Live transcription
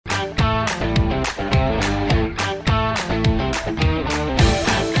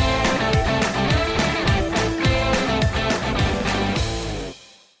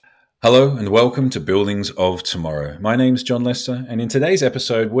Hello and welcome to Buildings of Tomorrow. My name's John Lester, and in today's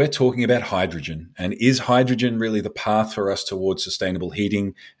episode, we're talking about hydrogen. And is hydrogen really the path for us towards sustainable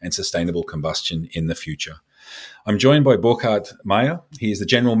heating and sustainable combustion in the future? I'm joined by Burkhard Maier. He is the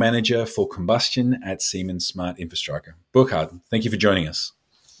General Manager for Combustion at Siemens Smart Infrastructure. Burkhard, thank you for joining us.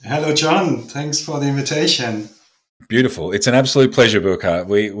 Hello, John. Thanks for the invitation. Beautiful. It's an absolute pleasure, Burkhard.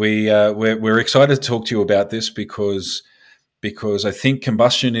 We're excited to talk to you about this because I think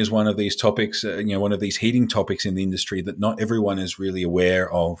combustion is one of these topics, one of these heating topics in the industry that not everyone is really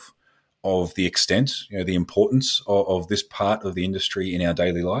aware of the extent, the importance of this part of the industry in our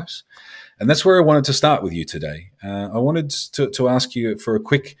daily lives. And that's where I wanted to start with you today. I wanted to ask you for a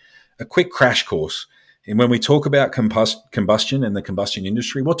quick crash course. And when we talk about combustion and the combustion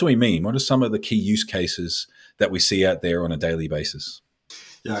industry, what do we mean? What are some of the key use cases that we see out there on a daily basis?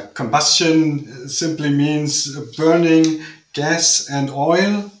 Yeah, combustion simply means burning gas and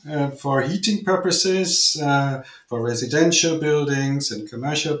oil for heating purposes, for residential buildings and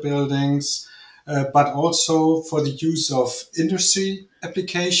commercial buildings, but also for the use of industry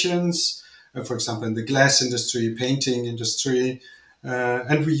applications, for example, in the glass industry, painting industry,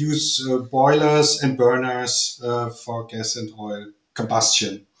 and we use boilers and burners for gas and oil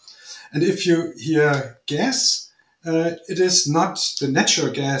combustion. And if you hear gas, it is not the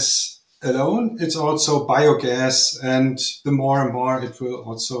natural gas alone, it's also biogas, and the more and more it will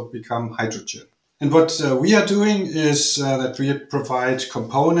also become hydrogen. And what we are doing is that we provide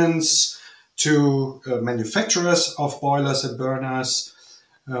components to manufacturers of boilers and burners,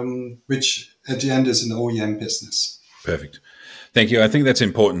 which at the end is an OEM business. Perfect. Thank you. I think that's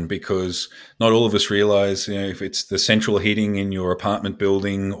important because not all of us realize, if it's the central heating in your apartment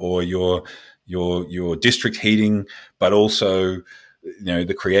building or your district heating, but also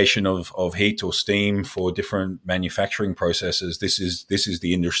the creation of heat or steam for different manufacturing processes. This is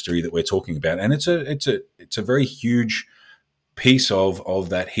the industry that we're talking about, and it's a very huge piece of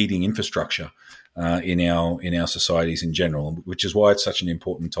that heating infrastructure in our societies in general, which is why it's such an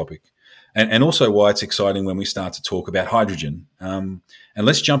important topic. And also why it's exciting when we start to talk about hydrogen. And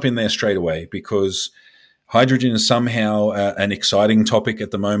let's jump in there straight away because hydrogen is somehow an exciting topic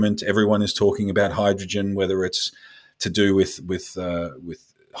at the moment. Everyone is talking about hydrogen, whether it's to do with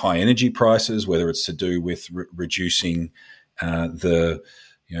high energy prices, whether it's to do with reducing the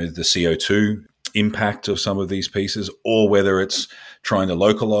CO2 impact of some of these pieces, or whether it's trying to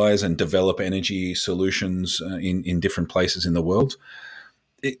localize and develop energy solutions in different places in the world.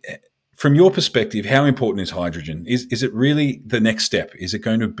 From your perspective, how important is hydrogen? Is it really the next step? Is it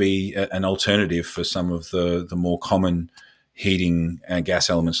going to be an alternative for some of the more common heating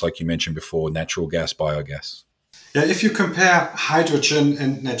gas elements, like you mentioned before, natural gas, biogas? Yeah, if you compare hydrogen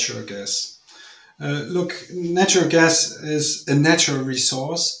and natural gas, look, natural gas is a natural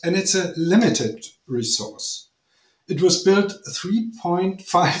resource and it's a limited resource. It was built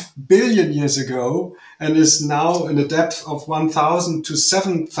 3.5 billion years ago and is now in a depth of 1,000 to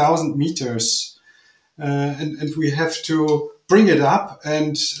 7,000 meters. And we have to bring it up,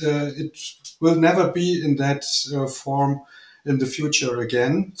 and it will never be in that form in the future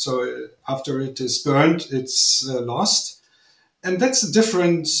again. So after it is burned, it's lost. And that's the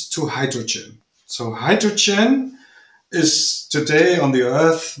difference to hydrogen. So hydrogen is today on the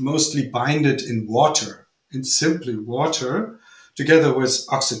Earth mostly binded in water. In simply water, together with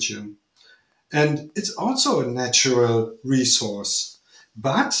oxygen. And it's also a natural resource.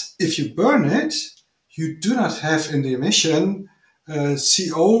 But if you burn it, you do not have in the emission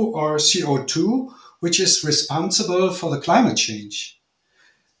CO or CO2, which is responsible for the climate change.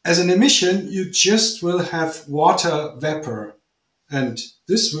 As an emission, you just will have water vapor. And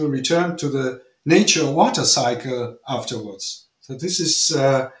this will return to the nature water cycle afterwards. So this is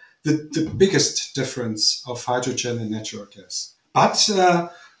the biggest difference of hydrogen and natural gas. But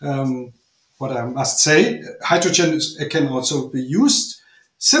what I must say, hydrogen can also be used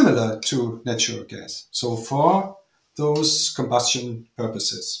similar to natural gas. So for those combustion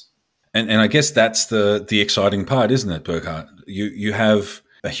purposes. And I guess that's the exciting part, isn't it, Burkhard? You have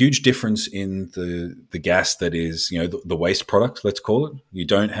a huge difference in the gas that is, the waste product, let's call it. You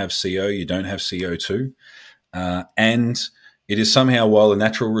don't have CO, you don't have CO2. And it is somehow, while a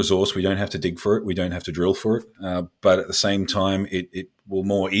natural resource, we don't have to dig for it, we don't have to drill for it, but at the same time, it will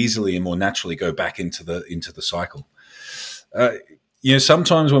more easily and more naturally go back into the cycle.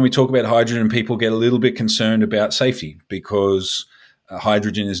 Sometimes when we talk about hydrogen, people get a little bit concerned about safety because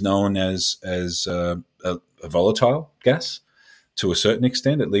hydrogen is known as a volatile gas to a certain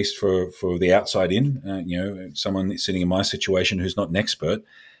extent, at least for the outside in. Someone sitting in my situation who's not an expert.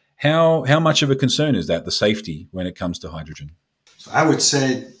 How much of a concern is that, the safety, when it comes to hydrogen? So I would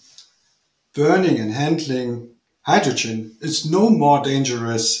say burning and handling hydrogen is no more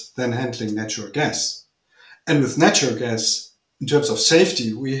dangerous than handling natural gas. And with natural gas, in terms of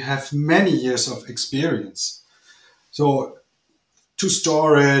safety, we have many years of experience. So to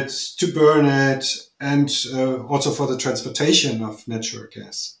store it, to burn it, and also for the transportation of natural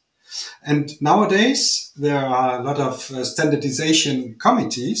gas. And nowadays, there are a lot of standardization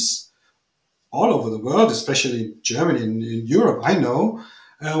committees all over the world, especially Germany and in Europe, I know,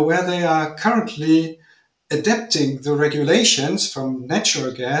 where they are currently adapting the regulations from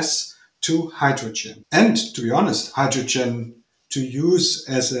natural gas to hydrogen. And to be honest, hydrogen to use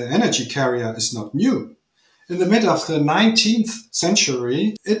as an energy carrier is not new. In the mid of the 19th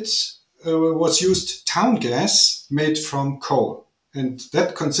century, it was used town gas made from coal. And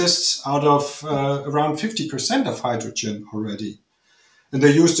that consists out of around 50% of hydrogen already. And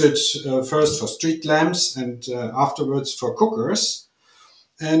they used it first for street lamps and afterwards for cookers.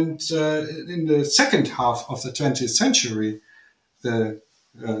 And in the second half of the 20th century, the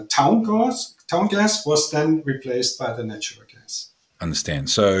town gas was then replaced by the natural gas. Understand.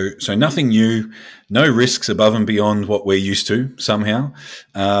 So nothing new, no risks above and beyond what we're used to somehow.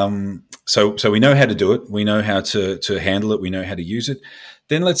 So we know how to do it. We know how to handle it. We know how to use it.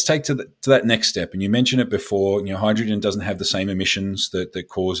 Then let's take to that next step. And you mentioned it before. Hydrogen doesn't have the same emissions that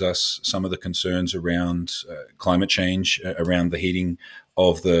cause us some of the concerns around climate change, around the heating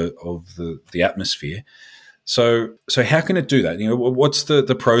of the atmosphere. So how can it do that? What's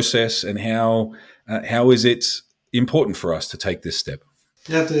the process, and how is it important for us to take this step?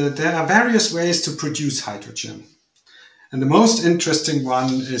 Yeah, there are various ways to produce hydrogen. And the most interesting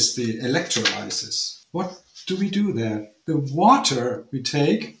one is the electrolysis. What do we do there? The water we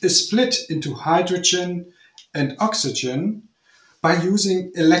take is split into hydrogen and oxygen by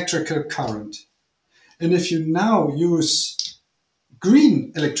using electrical current. And if you now use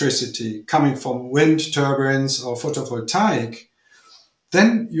green electricity coming from wind turbines or photovoltaic,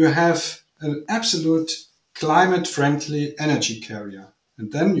 then you have an absolute climate-friendly energy carrier.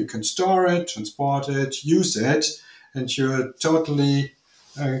 And then you can store it, transport it, use it, and you're totally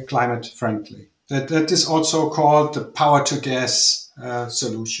climate-friendly. That is also called the power-to-gas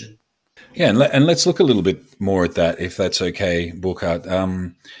solution. Yeah, and let's look a little bit more at that, if that's okay, Burkhard.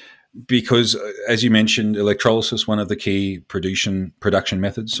 Because, as you mentioned, electrolysis, one of the key production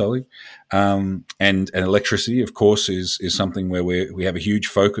methods, and electricity, of course, is something where we have a huge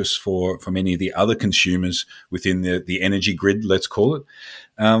focus for many of the other consumers within the energy grid, let's call it.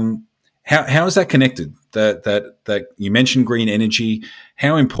 How is that connected? That you mentioned green energy.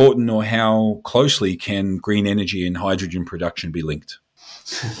 How important or how closely can green energy and hydrogen production be linked?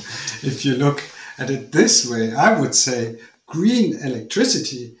 If you look at it this way, I would say green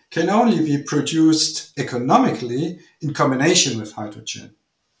electricity can only be produced economically in combination with hydrogen.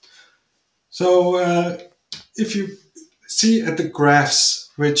 So if you see at the graphs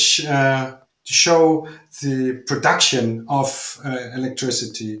which show the production of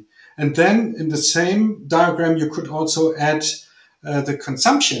electricity, and then in the same diagram you could also add the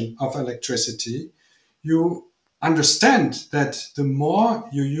consumption of electricity, you understand that the more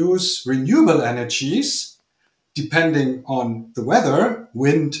you use renewable energies, depending on the weather,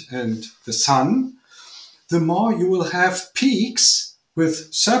 wind and the sun, the more you will have peaks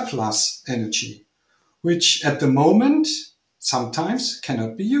with surplus energy, which at the moment sometimes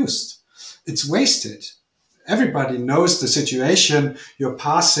cannot be used. It's wasted. Everybody knows the situation. You're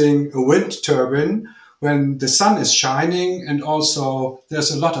passing a wind turbine when the sun is shining and also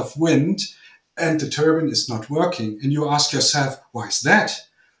there's a lot of wind and the turbine is not working. And you ask yourself, why is that?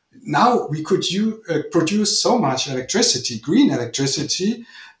 Now we could produce so much electricity, green electricity,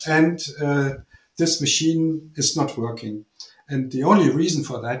 and this machine is not working. And the only reason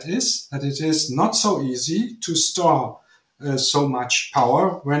for that is that it is not so easy to store so much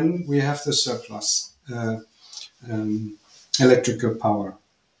power when we have the surplus electrical power.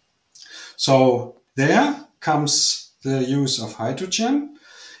 So there comes the use of hydrogen.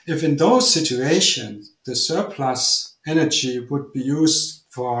 If in those situations the surplus energy would be used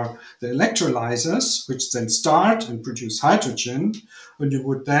for the electrolyzers, which then start and produce hydrogen, and you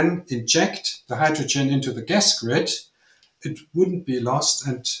would then inject the hydrogen into the gas grid, it wouldn't be lost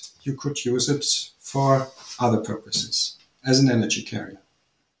and you could use it for other purposes as an energy carrier.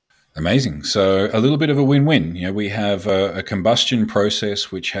 Amazing. So a little bit of a win-win. We have a combustion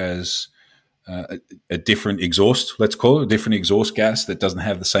process which has a different exhaust, let's call it, a different exhaust gas that doesn't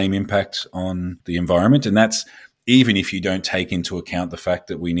have the same impact on the environment. And that's even if you don't take into account the fact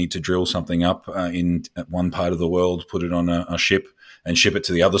that we need to drill something up in one part of the world, put it on a ship and ship it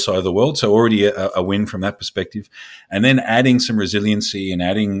to the other side of the world. So already a win from that perspective. And then adding some resiliency and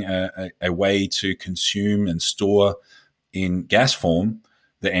adding a way to consume and store in gas form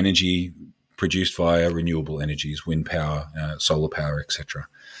the energy produced via renewable energies, wind power, solar power, etc.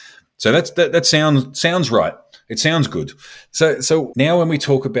 So that sounds right. It sounds good. So now when we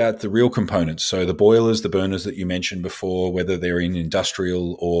talk about the real components, so the boilers, the burners that you mentioned before, whether they're in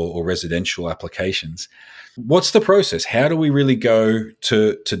industrial or residential applications, what's the process? How do we really go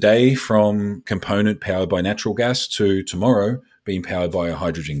to today from component powered by natural gas to tomorrow being powered by a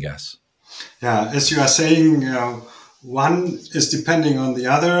hydrogen gas? Yeah, as you are saying, one is depending on the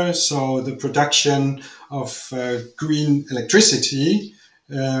other. So the production of green electricity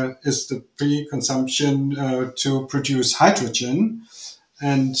is the pre-consumption to produce hydrogen.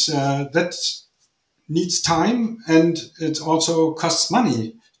 And that needs time, and it also costs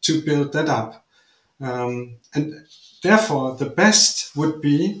money to build that up. And therefore, the best would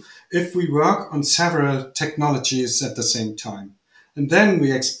be if we work on several technologies at the same time. And then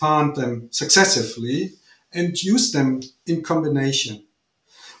we expand them successively and use them in combination.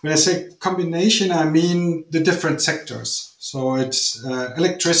 When I say combination, I mean the different sectors. So it's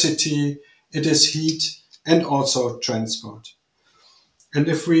electricity, it is heat, and also transport. And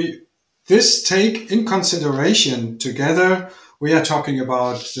if we this take in consideration together, we are talking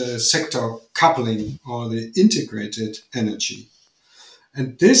about the sector coupling or the integrated energy.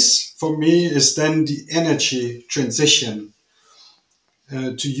 And this, for me, is then the energy transition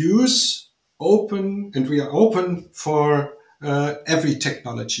to use open, and we are open for every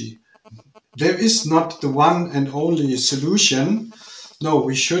technology. There is not the one and only solution. No,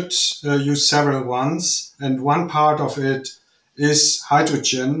 we should use several ones, and one part of it is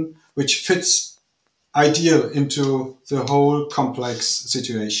hydrogen, which fits ideal into the whole complex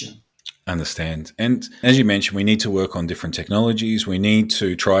situation. Understand. And as you mentioned, we need to work on different technologies. We need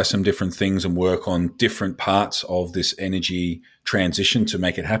to try some different things and work on different parts of this energy transition to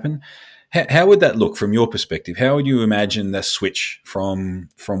make it happen. How would that look from your perspective? How would you imagine the switch from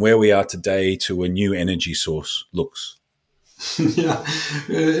where we are today to a new energy source looks? Yeah,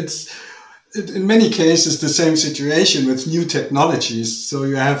 it's in many cases the same situation with new technologies. So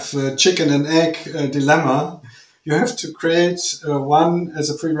you have a chicken and egg dilemma. You have to create one as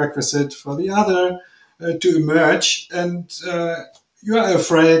a prerequisite for the other to emerge, and you are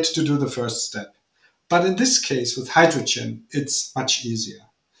afraid to do the first step. But in this case, with hydrogen, it's much easier.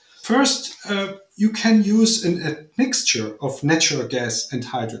 First, you can use a mixture of natural gas and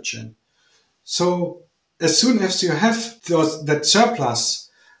hydrogen. So as soon as you have that surplus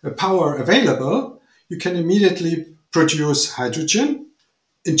power available, you can immediately produce hydrogen,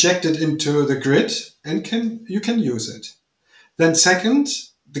 inject it into the grid, and you can use it. Then second,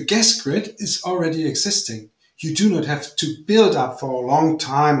 the gas grid is already existing. You do not have to build up for a long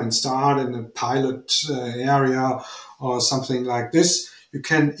time and start in a pilot area or something like this. You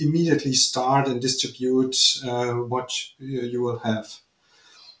can immediately start and distribute what you will have.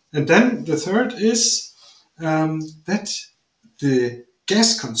 And then the third is that the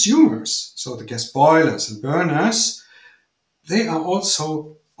gas consumers, so the gas boilers and burners, they are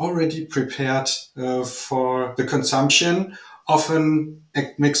also already prepared for the consumption of a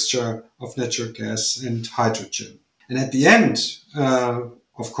mixture of natural gas and hydrogen. And at the end,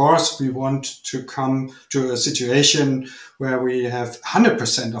 of course, we want to come to a situation where we have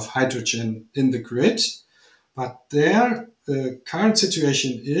 100% of hydrogen in the grid. But there, the current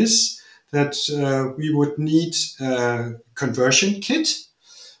situation is that we would need a conversion kit.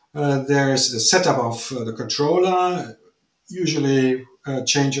 There's a setup of the controller, usually a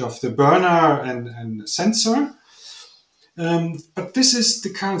change of the burner and sensor. But this is the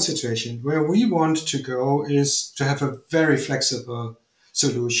current situation. Where we want to go is to have a very flexible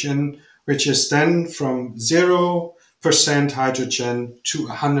solution, which is then from 0% hydrogen to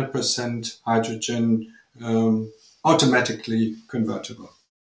 100% hydrogen automatically convertible.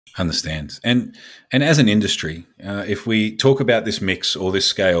 Understand. And as an industry, if we talk about this mix or this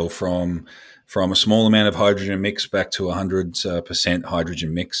scale from a small amount of hydrogen mix back to 100%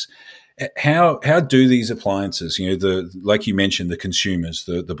 hydrogen mix, how do these appliances, like you mentioned, the consumers,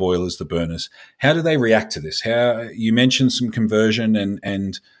 the boilers, the burners, how do they react to this? How you mentioned some conversion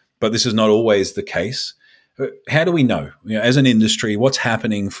but this is not always the case. How do we know, as an industry, what's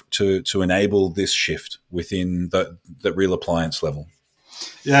happening to enable this shift within the real appliance level?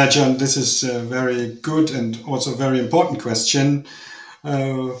 Yeah, John, this is a very good and also very important question.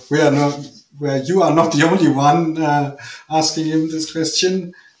 Where you are not the only one asking him this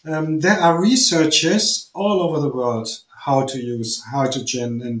question. There are researchers all over the world how to use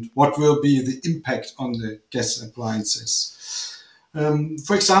hydrogen and what will be the impact on the gas appliances.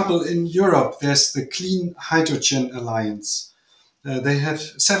 For example, in Europe, there's the Clean Hydrogen Alliance. They have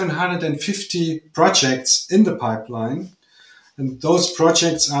 750 projects in the pipeline, and those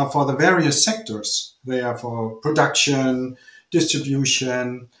projects are for the various sectors. They are for production,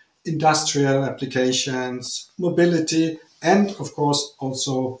 distribution, industrial applications, mobility, and of course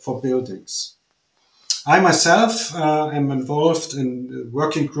also for buildings. I myself am involved in a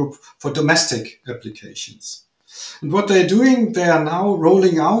working group for domestic applications. And what they're doing, they are now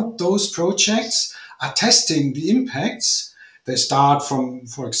rolling out those projects, are testing the impacts. They start from,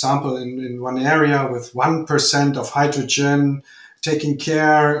 for example, in one area with 1% of hydrogen, taking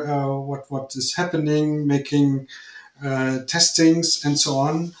care what is happening, making testings and so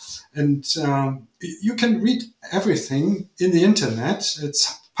on. And you can read everything in the internet.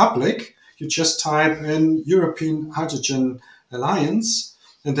 It's public. You just type in European Hydrogen Alliance,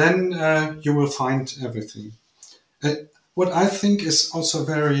 and then you will find everything. What I think is also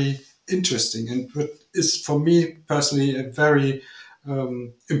very interesting and what is for me personally a very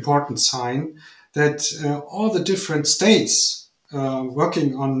important sign that all the different states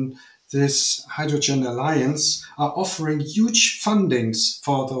working on this hydrogen alliance are offering huge fundings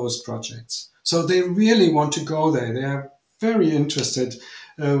for those projects. So they really want to go there. They are very interested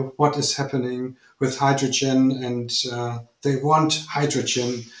what is happening with hydrogen, and they want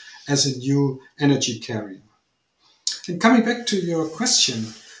hydrogen as a new energy carrier. And coming back to your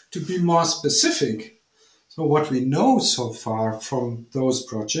question, to be more specific, so what we know so far from those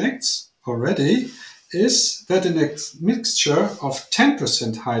projects already is that a mixture of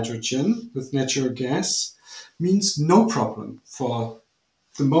 10% hydrogen with natural gas means no problem for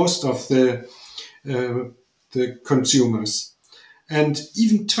the most of the consumers. And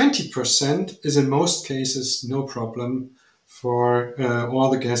even 20% is in most cases no problem for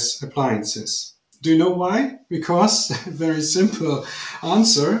all the gas appliances. Do you know why? Because, very simple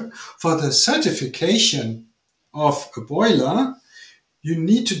answer, for the certification of a boiler, you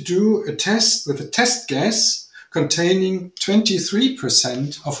need to do a test with a test gas containing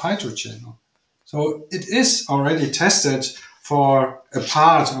 23% of hydrogen. So it is already tested for a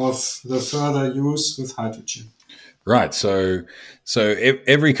part of the further use with hydrogen. Right. So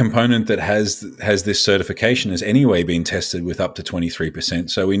every component that has this certification has anyway been tested with up to 23%.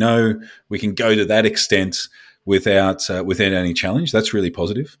 So we know we can go to that extent without any challenge. That's really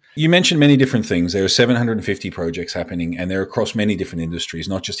positive. You mentioned many different things. There are 750 projects happening, and they're across many different industries,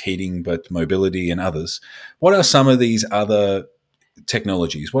 not just heating, but mobility and others. What are some of these other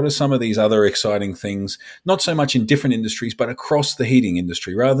technologies? What are some of these other exciting things, not so much in different industries, but across the heating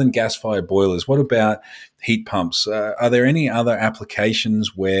industry rather than gas-fired boilers? What about heat pumps? Are there any other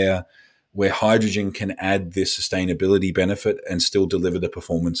applications where hydrogen can add this sustainability benefit and still deliver the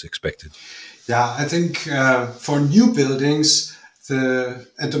performance expected? Yeah, I think for new buildings,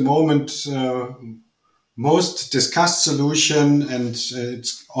 at the moment, most discussed solution, and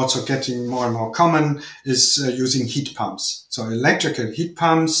it's also getting more and more common, is using heat pumps. So electrical heat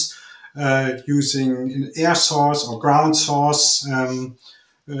pumps using an air source or ground source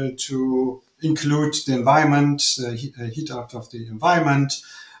to include the environment, heat out of the environment.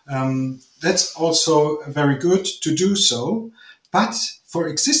 That's also very good to do so. But for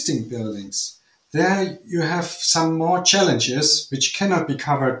existing buildings, there you have some more challenges which cannot be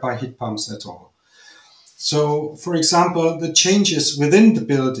covered by heat pumps at all. So, for example, the changes within the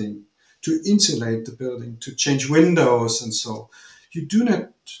building to insulate the building, to change windows and so, you do not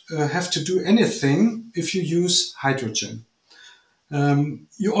have to do anything if you use hydrogen.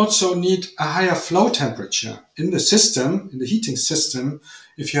 You also need a higher flow temperature in the system, in the heating system,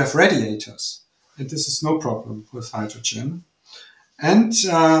 if you have radiators. And this is no problem with hydrogen. And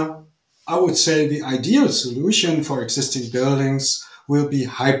I would say the ideal solution for existing buildings will be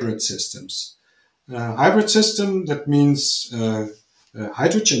hybrid systems. Hybrid system, that means a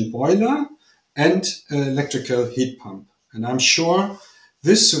hydrogen boiler and electrical heat pump. And I'm sure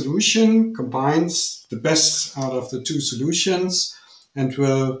this solution combines the best out of the two solutions and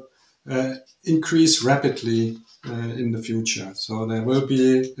will increase rapidly in the future. So there will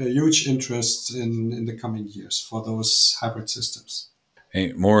be a huge interest in the coming years for those hybrid systems.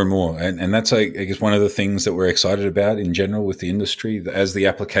 More and more. And that's, I guess, one of the things that we're excited about in general with the industry. As the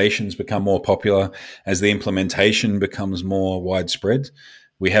applications become more popular, as the implementation becomes more widespread,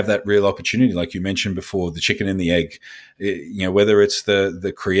 we have that real opportunity, like you mentioned before, the chicken and the egg. Whether it's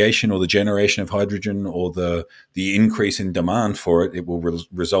the creation or the generation of hydrogen or the increase in demand for it, it will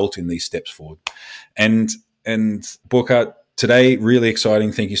result in these steps forward. And Burkhard, Today, really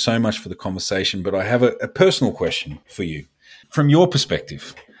exciting. Thank you so much for the conversation. But I have a personal question for you. From your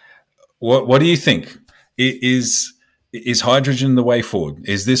perspective, what do you think? Is hydrogen the way forward?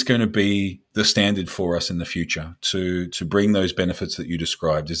 Is this going to be the standard for us in the future to bring those benefits that you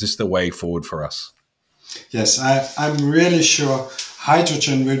described? Is this the way forward for us? Yes, I'm really sure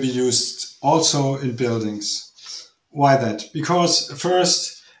hydrogen will be used also in buildings. Why that? Because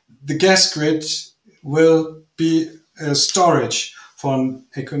first, the gas grid will be a storage for an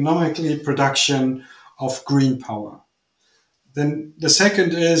economically production of green power. Then the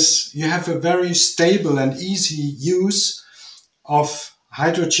second is you have a very stable and easy use of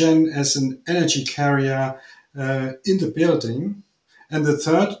hydrogen as an energy carrier in the building. And the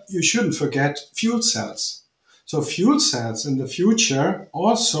third, you shouldn't forget fuel cells. So fuel cells in the future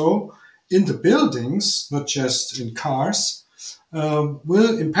also in the buildings, not just in cars,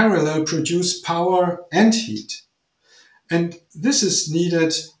 will in parallel produce power and heat. And this is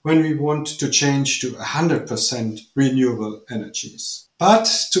needed when we want to change to 100% renewable energies. But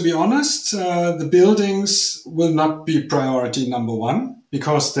to be honest, the buildings will not be priority number one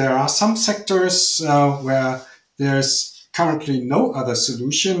because there are some sectors where there's currently no other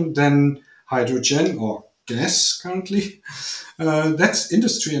solution than hydrogen or gas currently. That's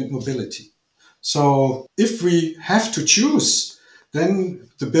industry and mobility. So if we have to choose, then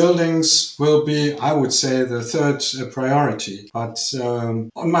the buildings will be, I would say, the third priority. But on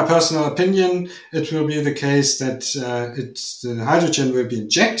my personal opinion, it will be the case that the hydrogen will be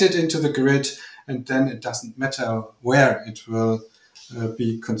injected into the grid, and then it doesn't matter where it will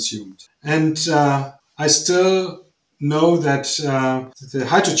be consumed. And I still know that the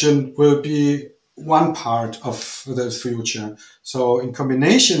hydrogen will be one part of the future. So in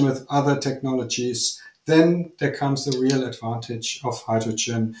combination with other technologies, then there comes the real advantage of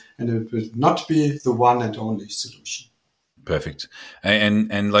hydrogen, and it will not be the one and only solution. Perfect.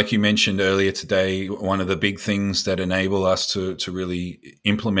 And like you mentioned earlier today, one of the big things that enable us to really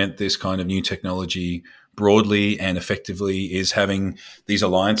implement this kind of new technology broadly and effectively is having these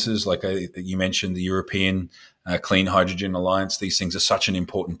alliances, like you mentioned, the European Clean Hydrogen Alliance. These things are such an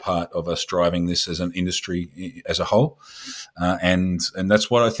important part of us driving this as an industry as a whole. And that's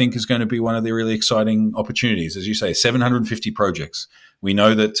what I think is going to be one of the really exciting opportunities. As you say, 750 projects. We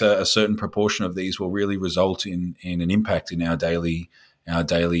know that a certain proportion of these will really result in an impact in our daily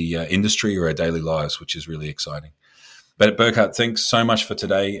industry or our daily lives, which is really exciting. But Burkhard, thanks so much for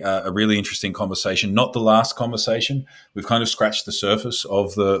today. A really interesting conversation. Not the last conversation. We've kind of scratched the surface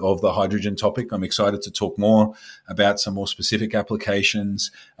of the hydrogen topic. I'm excited to talk more about some more specific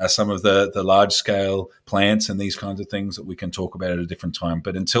applications, some of the large scale plants and these kinds of things that we can talk about at a different time.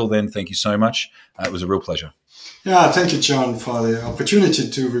 But until then, thank you so much. It was a real pleasure. Yeah, thank you, John, for the opportunity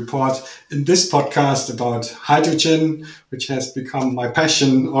to report in this podcast about hydrogen, which has become my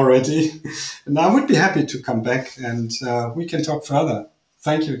passion already. And I would be happy to come back and we can talk further.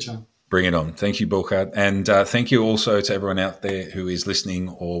 Thank you, John. Bring it on. Thank you, Burkhard. And thank you also to everyone out there who is listening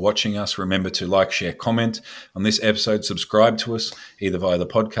or watching us. Remember to like, share, comment on this episode. Subscribe to us either via the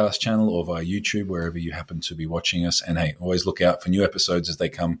podcast channel or via YouTube, wherever you happen to be watching us. And hey, always look out for new episodes as they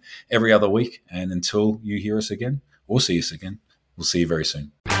come every other week. And until you hear us again or see us again, we'll see you very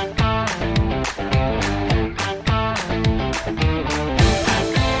soon.